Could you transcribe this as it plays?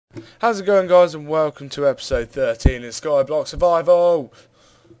How's it going, guys, and welcome to episode 13 of SkyBlocks Survival.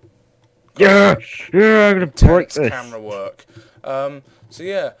 Yeah, I'm gonna break Tense this. camera work. So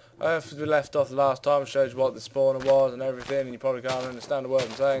yeah, after we left off the last time, I showed you what the spawner was and everything, and you probably can't understand the word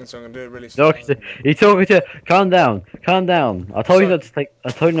I'm saying, so I'm gonna do it really slow. You're talking to. Calm down. Calm down. I told you So- not to take.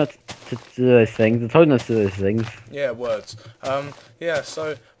 I told you not to do those things. I told you not to do those things. Yeah, words. Yeah,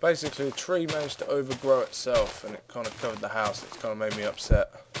 so basically the tree managed to overgrow itself, and it kind of covered the house. It's kind of made me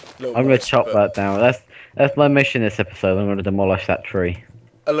upset. I'm gonna chop that down. That's my mission this episode. I'm gonna demolish that tree.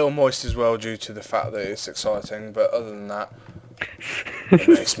 A little moist as well due to the fact that it's exciting, but other than that, it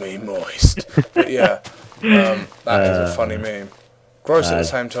makes me moist. But yeah, that is a funny meme. Gross at the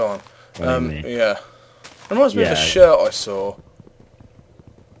same time. Yeah. Reminds me of a shirt I saw.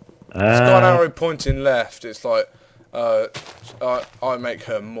 It's got an arrow pointing left. It's like, I make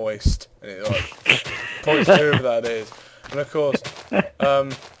her moist. And it like points to whoever that is. And of course,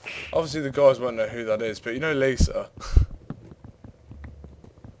 obviously the guys won't know who that is, but you know Lisa.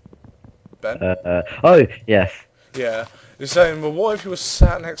 Ben? Oh yes. Yeah. You're saying, well, what if you were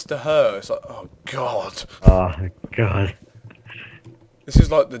sat next to her? It's like, oh god. Oh god. This is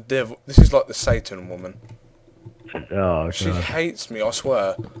like the devil. This is like the Satan woman. Oh god. She hates me, I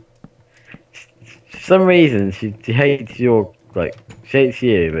swear. For some reason she hates your she hates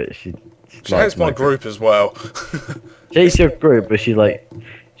you, but she hates my group as well. She hates your group, but she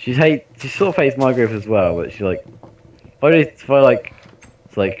sort of hates my group as well, but she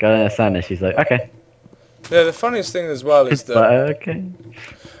if I I understand this, she's like, okay. Yeah, the funniest thing as well is that okay.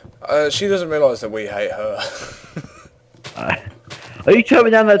 she doesn't realise that we hate her. Are you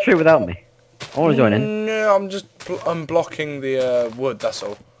chopping down that tree without me? I want to join in. No, I'm just unblocking the wood, that's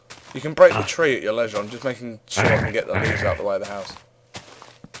all. You can break the tree at your leisure. I'm just making sure I can get the leaves out of the way of the house.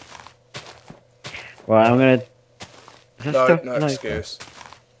 Right, I'm gonna... No excuse.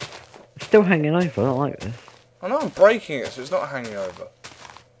 It's still hanging over, I don't like this. I know I'm breaking it, so it's not hanging over.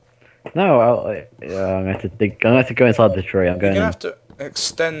 No, I'm going to have to go inside the tree. You're going to have to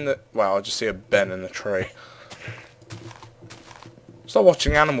extend the... Wow, I just see a Ben in the tree. Start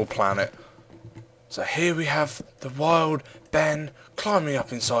watching Animal Planet. So here we have the wild Ben climbing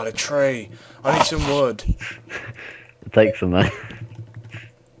up inside a tree. I need some wood. Take some then.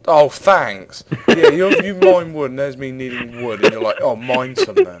 Oh, thanks. Yeah, you mine wood and there's me needing wood and you're like, oh, mine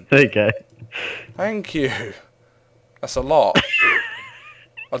some then. There you go. Thank you. That's a lot.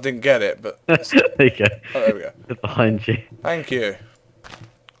 I didn't get it, but... There you go. Oh, there we go. It's behind you. Thank you.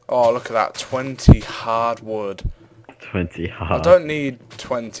 Oh, look at that. 20 hardwood. 20 hard. I don't need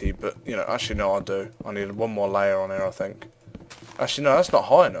 20, but, you know, actually, no, I do. I need one more layer on here, I think. Actually, no, that's not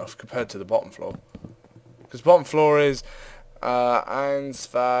high enough compared to the bottom floor. Because bottom floor is 1, 2,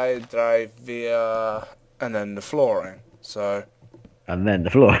 3, 4, and then the flooring. So... And then the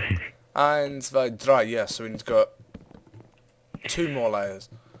flooring. 1, 2, 3, yeah, so we need to go 2 more layers.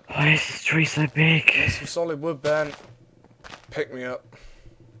 Why is this tree so big? Get some solid wood, Ben. Pick me up.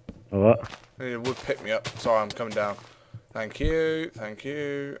 What? I need a wood pick me up. Sorry, I'm coming down. Thank you, thank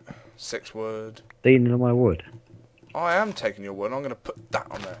you. 6 wood. Dealing on my wood. I am taking your wood. I'm going to put that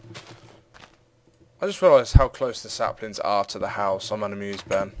on there. I just realised how close the saplings are to the house. I'm unamused,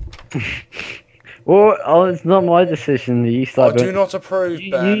 Ben. Well, it's not my decision. You started. I do not approve,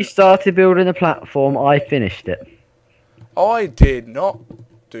 Ben. You started building a platform. I finished it. I did not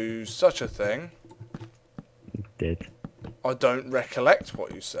do such a thing. You did. I don't recollect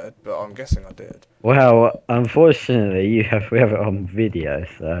what you said, but I'm guessing I did. Well, unfortunately, we have it on video,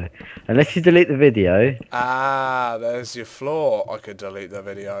 so unless you delete the video. Ah, there's your flaw. I could delete the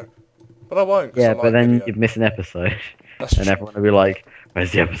video, but I won't. Yeah, I but like then video. you'd miss an episode, That's and everyone will be like,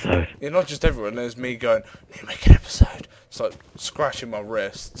 "Where's the episode?" Yeah, not just everyone. There's me going, "I need to make an episode." It's like scratching my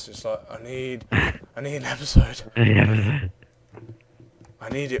wrists. It's like I need an episode. Any episode. I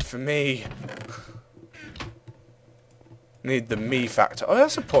need it for me. Need the me factor. Oh,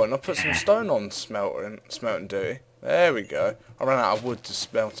 that's a point. I'll put some stone on smelting duty. There we go. I ran out of wood to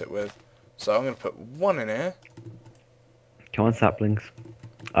smelt it with. So I'm going to put 1 in here. Come on, saplings.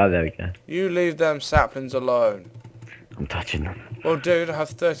 Oh, there we go. You leave them saplings alone. I'm touching them. Well, dude, I have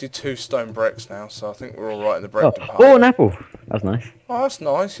 32 stone bricks now, so I think we're alright in the brick Oh, department. an apple. That's nice. Oh, that's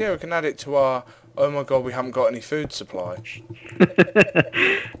nice. Yeah, we can add it to our... Oh my god, we haven't got any food supply.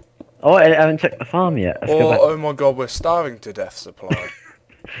 Oh, I haven't checked the farm yet. Let's go Or, back. oh my god, we're starving to death supply.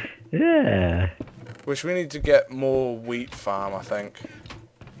 Yeah. Which we need to get more wheat farm, I think.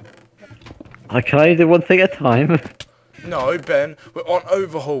 I can only do one thing at a time. No, Ben, we're on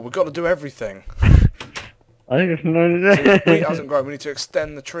overhaul. We've got to do everything. I don't know. Wheat hasn't grown. We need to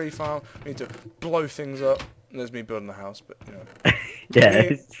extend the tree farm. We need to blow things up. there's me building the house, but you know. Yeah, we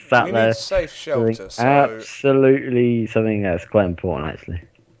need, it's sat we there. need safe shelter, so... Absolutely something that's quite important, actually.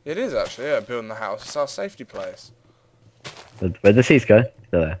 It is actually, yeah, building the house. It's our safety place. Where'd the seeds go?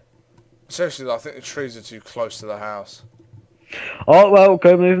 They're there. Seriously, though, I think the trees are too close to the house. Oh, well,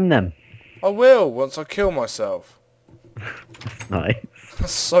 go move them then. I will, once I kill myself. Nice.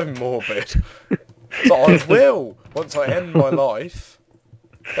 That's so morbid. So I will, once I end my life.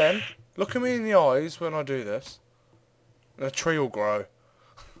 Then, look at me in the eyes when I do this. And a tree will grow.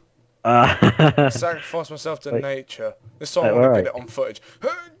 Sacrifice myself to nature. This time I'm going to get it on footage.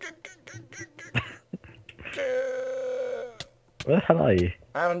 Where the hell are you?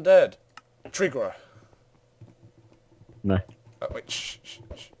 I'm dead. Tree grow. No. Oh, wait, shh, shh,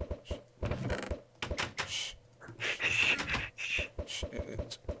 shh, shh. Shh.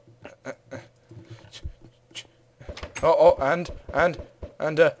 Oh, and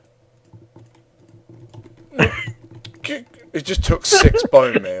it just took 6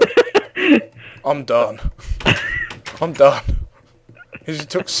 bone meal. I'm done. I'm done. He just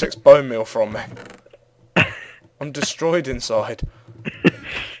took 6 bone meal from me. I'm destroyed inside.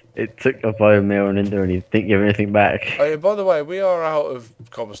 It took a bone meal and you didn't give anything back. Oh yeah, by the way, we are out of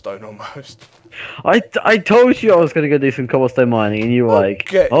cobblestone almost. I told you I was going to go do some cobblestone mining and you were like,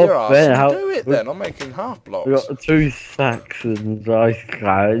 get oh, your ass Ben, and how... do it then. I'm making half blocks. We got 2 sacks and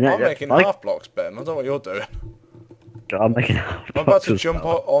I'm making half blocks, Ben. I don't know what you're doing. I'm making half blocks. I'm about to jump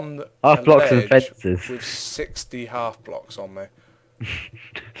on the half blocks and fences with 60 half blocks on me.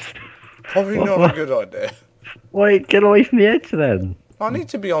 Probably not a good idea. Wait, get away from the edge then. I need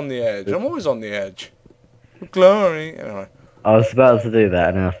to be on the edge. I'm always on the edge. Glory. Anyway. I was about to do that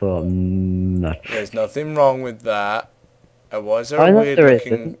and then I thought, no. There's nothing wrong with that. Why is there a weird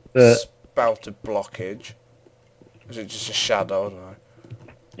looking spouted blockage? Is it just a shadow? I don't know.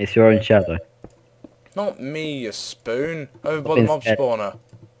 It's your own shadow. Not me, you spoon. Over by the mob spawner.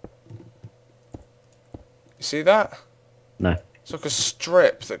 You see that? No. It's like a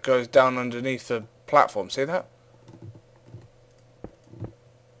strip that goes down underneath the platform. See that?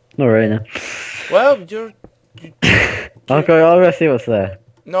 Not really, no. Well, you're... I'll go see what's there.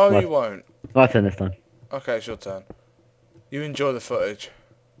 No, you won't. My turn this time. Okay, it's your turn. You enjoy the footage.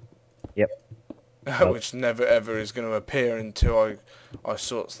 Yep. Which never ever is going to appear until I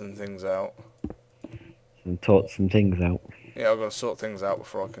sort some things out. And sort some things out. Yeah, I've got to sort things out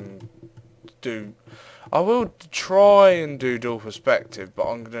before I can do... I will try and do dual perspective, but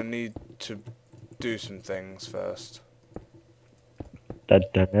I'm going to need to do some things first.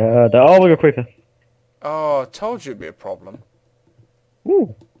 Oh, we got creeper. Oh, I told you it'd be a problem.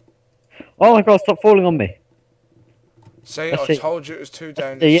 Ooh. Oh my god, stop falling on me. See, I told you it was too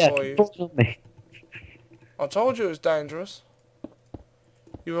dangerous. Yeah, fall on me. I told you it was dangerous.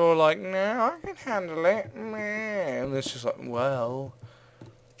 You were all like, no, I can handle it. And it's just like, well...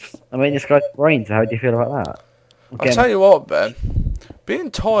 I mean, this guy's brain, so how do you feel about that? I'll tell you what, Ben.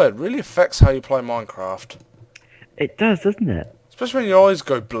 Being tired really affects how you play Minecraft. It does, doesn't it? Especially when your eyes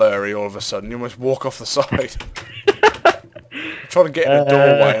go blurry all of a sudden. You almost walk off the side. I'm trying to get in the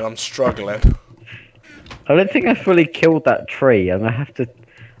doorway and I'm struggling. I don't think I fully killed that tree. I'm gonna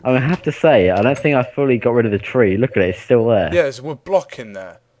have to say, I don't think I fully got rid of the tree. Look at it, it's still there. Yeah, there's a wood block in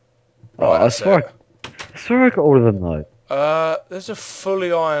there. Right, I swear I got all of them though. There's a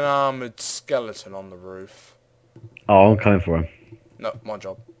fully iron armoured skeleton on the roof. Oh, I'm coming for him. No, my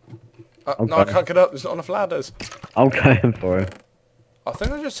job. No, I can't get up. There's not enough ladders. I'm going for him. I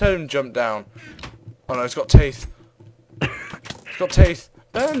think I just heard him jump down. Oh no, he's got teeth. He's got teeth.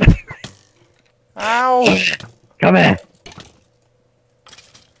 Ben! Ow! Come here!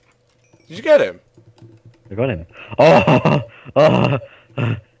 Did you get him? I got him. Oh! Oh!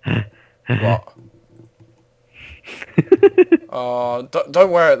 What? Oh,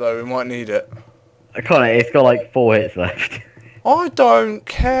 don't wear it though, we might need it. I can't, it's got like 4 hits left. I don't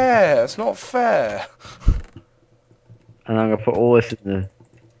care, it's not fair. And I'm gonna put all this in the...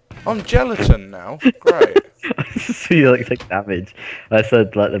 I'm gelatin now, great. So you like take damage. I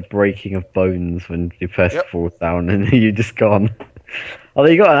said like the breaking of bones when you first fall down and you just gone. Oh,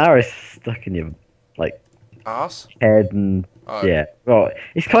 you got an arrow stuck in your like ass head and yeah. Well,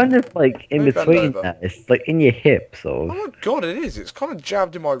 it's kind of like in between that. It's like in your hip sort of. Oh my god, it is. It's kind of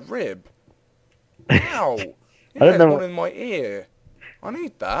jabbed in my rib. Ow! Yeah, I don't know. One in my ear. I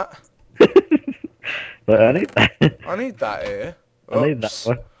need that. But I need that. I need that ear. Oops. I need that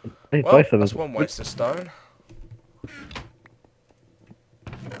one. Well, that's one waste of stone.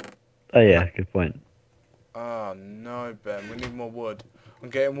 Oh yeah, good point. Oh no, Ben. We need more wood. I'm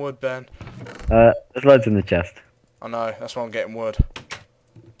getting wood, Ben. There's loads in the chest. I know. That's why I'm getting wood.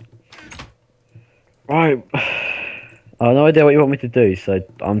 Right. I have no idea what you want me to do, so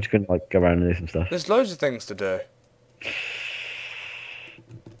I'm just gonna like go around and do some stuff. There's loads of things to do.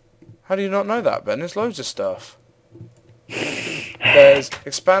 How do you not know that, Ben? There's loads of stuff. There's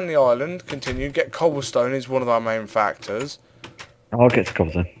expand the island, continue, get cobblestone is one of our main factors. I'll get to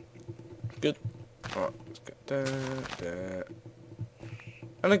cobblestone. Good. Alright, let's get there.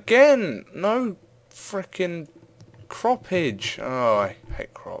 And again, no frickin' croppage. Oh, I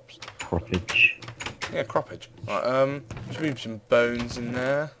hate crops. Croppage. Yeah, croppage. Right, should be some bones in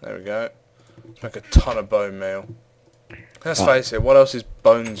there. There we go. Let's make a ton of bone meal. Let's face it, what else is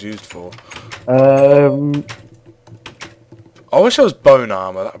bones used for? I wish I was bone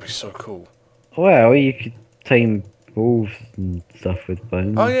armor, that would be so cool. Well, you could tame wolves and stuff with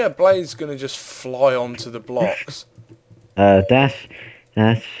bones. Oh yeah, Blade's gonna just fly onto the blocks. Dash,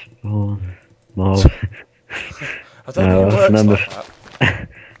 mob. I don't think it works like that.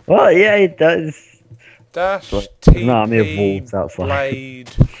 Well, yeah, it does. Dash, There's an army of TP, wolves outside. Blade,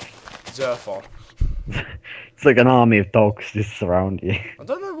 Zerfon. It's like an army of dogs just surround you. I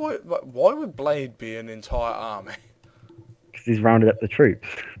don't know why would Blade be an entire army? Because he's rounded up the troops.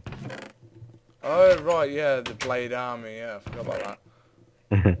 Oh right, yeah, the Blade army, yeah, I forgot about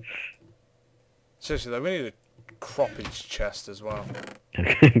that. Seriously though, we need a croppage chest as well.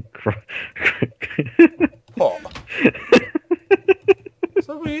 What?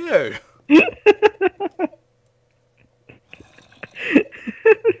 So what are you?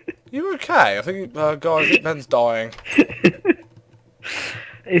 You okay? I think, guys, I think Ben's dying.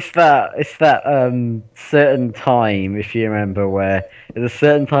 It's that certain time, if you remember, where there's a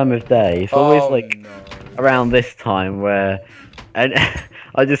certain time of day. It's always around this time where, and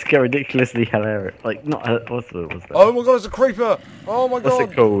I just get ridiculously hilarious. Like what's that? Oh my god, it's a creeper! Oh my god!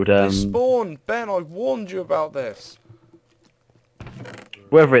 What's it called? They spawned. Ben, I warned you about this.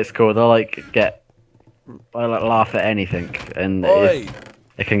 Whatever it's called, I laugh at anything, and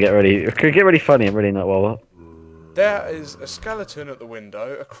it can get really funny and really not well. There is a skeleton at the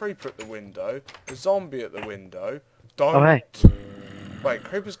window, a creeper at the window, a zombie at the window. Don't. Oh hey. Wait,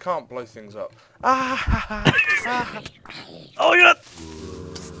 creepers can't blow things up. Ah! Oh my god!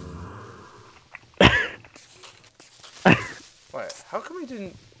 Wait, how come he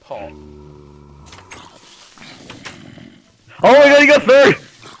didn't pop? Oh my god, he got through!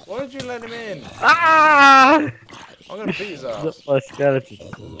 Why did you let him in? Ah! I'm gonna beat his ass. That's my skeleton.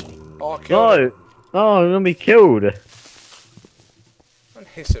 Oh, I killed him. Oh, I'm gonna be killed. Don't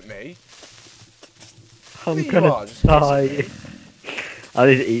hiss at me. I'm There you gonna are, just die. I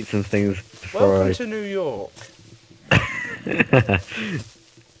need to eat some things before Welcome to New York.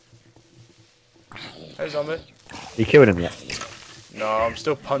 Hey, zombie. You killed him yet? No, I'm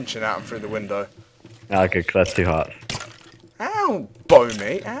still punching at him through the window. Ah, good, 'cause that's too hard. Ow, bow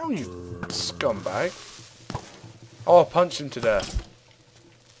me. Ow, you scumbag. Oh, I punched him to death.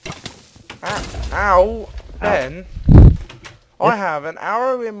 Ow, Ben. I have an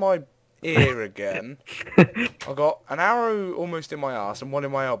arrow in my ear again. I got an arrow almost in my ass and one in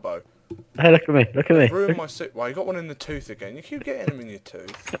my elbow. Hey, look at me, look at me. Ruined my suit. Well, you got one in the tooth again. You keep getting them in your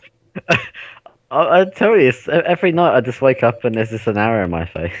tooth. I tell you, every night I just wake up and there's just an arrow in my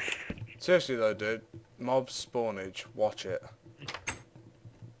face. Seriously though, dude. Mob spawnage. Watch it.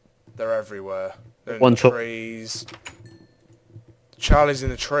 They're everywhere. They're in the trees. Charlie's in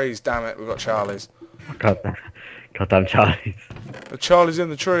the trees. Damn it, we've got Charlie's. Goddamn Charlie's. Charlie's in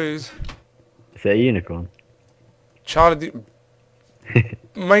the trees. Is it a unicorn? Charlie,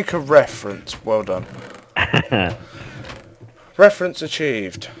 make a reference. Well done. Reference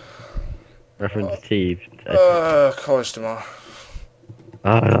achieved. Reference achieved. College tomorrow.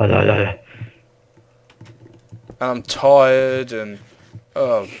 And I'm tired and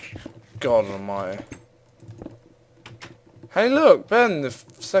oh God Almighty. Hey, look, Ben, the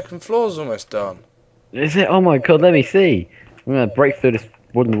second floor's almost done. Is it? Oh my god, let me see. I'm gonna break through this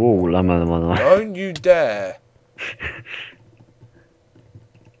wooden wall. Don't you dare.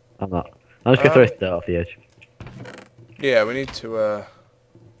 I'm not. I'm just gonna throw a dirt off the edge. Yeah, we need to,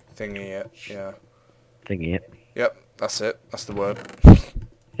 thingy it, yeah. Thingy it. Yep, that's it. That's the word.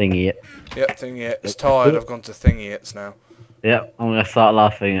 Thingy it. Yep, thingy it. It's tired, I've gone to thingy it's now. Yep, I'm gonna start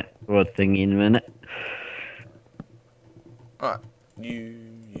laughing at the word thingy in a minute. Alright, you,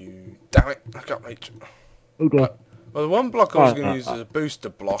 damn it, I can't reach. Oh god. Well, the one block I was going to use as a booster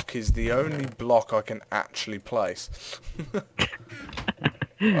block is the only block I can actually place.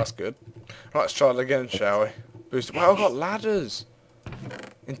 That's good. Right, let's try it again, shall we? Booster. Wow, I've got ladders.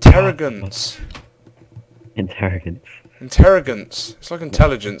 Interrogants. Interrogants. It's like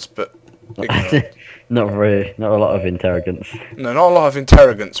intelligence, but ignorant. Not a lot of interrogants. No, not a lot of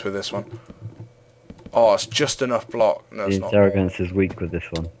interrogants with this one. Oh, it's just enough block. No, it's The not. interrogance is weak with this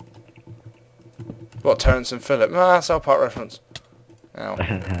one. What, Terrence and Phillip? Nah, South Park reference. Ow.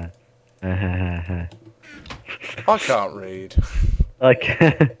 I can't read. Like,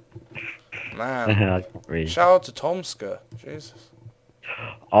 Man. I can't read. Shout out to Tomska. Jesus.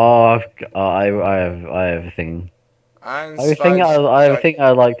 Oh, I have a thing. I have a thing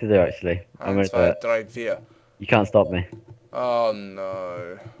I'd like to do actually. I'm gonna do it. You can't stop me. Oh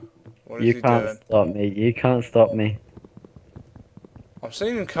no. What is You he can't doing? stop me. You can't stop me. I'm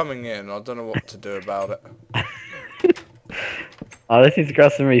seeing him coming in. I don't know what to do about it. I just need to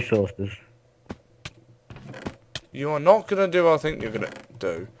grab some resources. You are not gonna do what I think you're gonna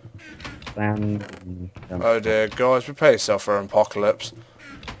do. Oh dear, guys, prepare yourself for an apocalypse.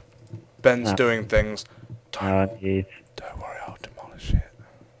 Ben's doing things. Don't worry, I'll demolish it.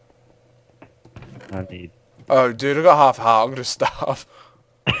 Oh dude, I got half a heart. I'm gonna starve.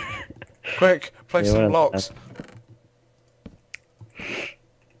 Quick, place some blocks.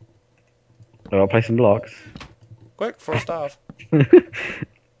 I'll place some blocks. Quick, for a starve.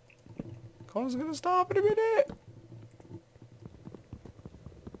 Connor's gonna starve in a minute.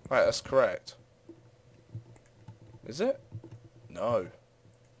 Right, that's correct. Is it? No.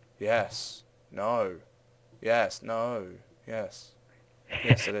 Yes. No. Yes. No. Yes.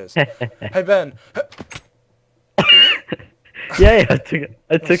 Yes, it is. Hey Ben. Yeah,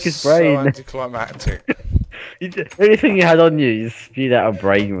 I took his brain. So anticlimactic. Anything you had on you, you spewed out a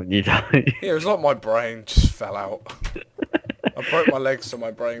brain when you died. Yeah, it was like my brain just fell out. I broke my legs, so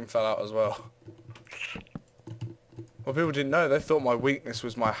my brain fell out as well. Well, people didn't know. They thought my weakness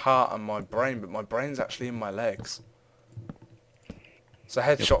was my heart and my brain, but my brain's actually in my legs. So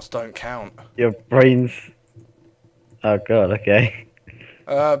headshots don't count. Your brain's... Oh god, okay.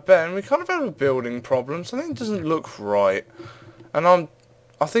 Ben, we kind of have a building problem. Something doesn't look right. And I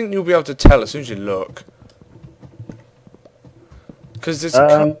think you'll be able to tell as soon as you look. Because it's...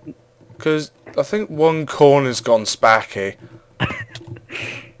 Because I think one corner's gone spacky.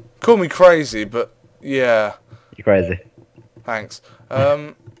 Call me crazy, but yeah. You're crazy. Thanks.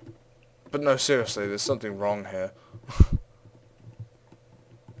 But no, seriously, there's something wrong here.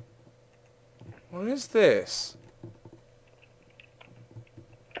 What is this?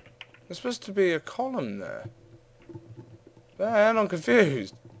 There's supposed to be a column there. Man, I'm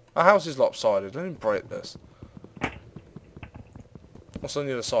confused. Our house is lopsided. Let me break this. What's on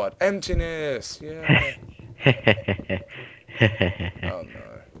the other side? Emptiness! Yeah. Oh no.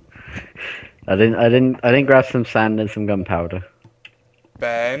 I didn't grab some sand and some gunpowder.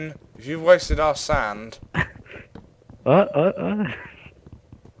 Ben, if you've wasted our sand... What?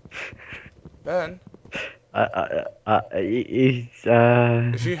 Ben?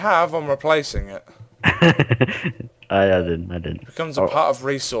 If you have, I'm replacing it. I didn't. It becomes a part of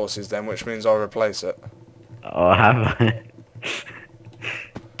resources then, which means I replace it. Oh, have I?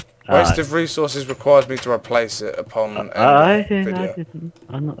 Waste of resources requires me to replace it upon end of video. I didn't.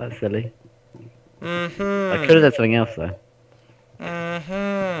 I'm not that silly. Mm-hmm. I could have done something else though.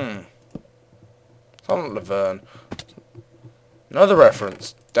 Mm-hmm. I'm not Laverne. Another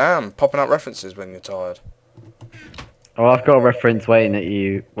reference. Damn, popping out references when you're tired. Oh, I've got a reference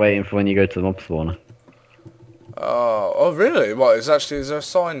waiting for when you go to the mob spawner. Oh, really? What, is there a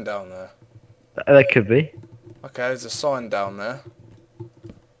sign down there? There could be. Okay, there's a sign down there.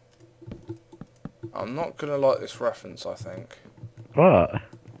 I'm not gonna like this reference, I think. What?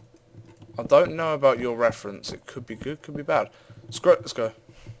 I don't know about your reference. It could be good, could be bad. Screw it, let's go.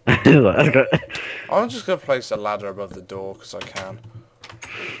 Let's go. I'm just gonna place a ladder above the door because I can.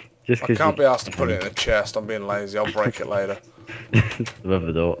 Just I can't be asked to put it in a chest. I'm being lazy. I'll break it later. Above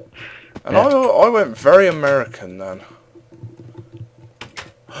the door. And yeah. I went very American then.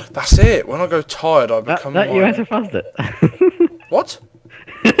 That's it. When I go tired, I become. You went so fast it. What?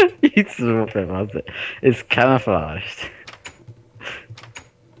 You just walked so past it. It's camouflaged.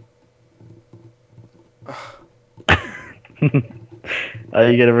 Are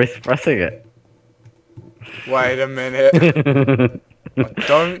you gonna risk pressing it? Wait a minute. I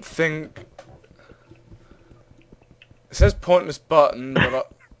don't think... It says pointless button,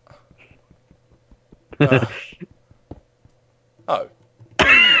 but I... Oh.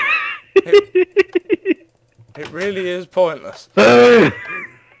 It really is pointless. Oh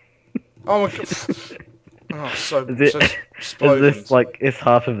my god. Oh, so explosions. Is this like, it's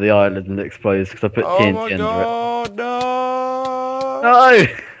half of the island and it explodes because I put TNT under it? Oh my god, no! No!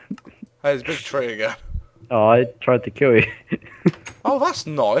 Hey, there's a big tree again. Oh, I tried to kill you. Oh, that's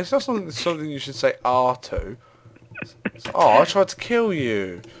nice. That's something you should say R to. Oh, I tried to kill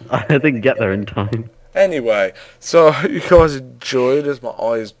you. I didn't get there in time. Anyway, so you guys enjoyed as my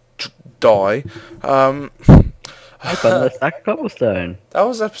eyes die. I found the stack of cobblestone. That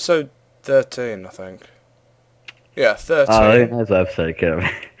was episode 13, I think. Yeah, 13. Oh, who knows what episode it could have been.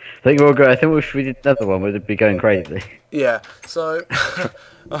 I think we'll go. I think if we did another one, we'd be going crazy. Yeah, so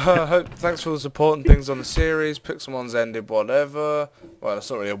thanks for the support and things on the series. Pixelmon's ended, whatever. Well, it's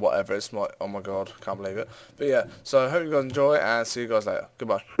not really a whatever. It's my, oh my god, can't believe it. But yeah, so I hope you guys enjoy and see you guys later.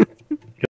 Goodbye.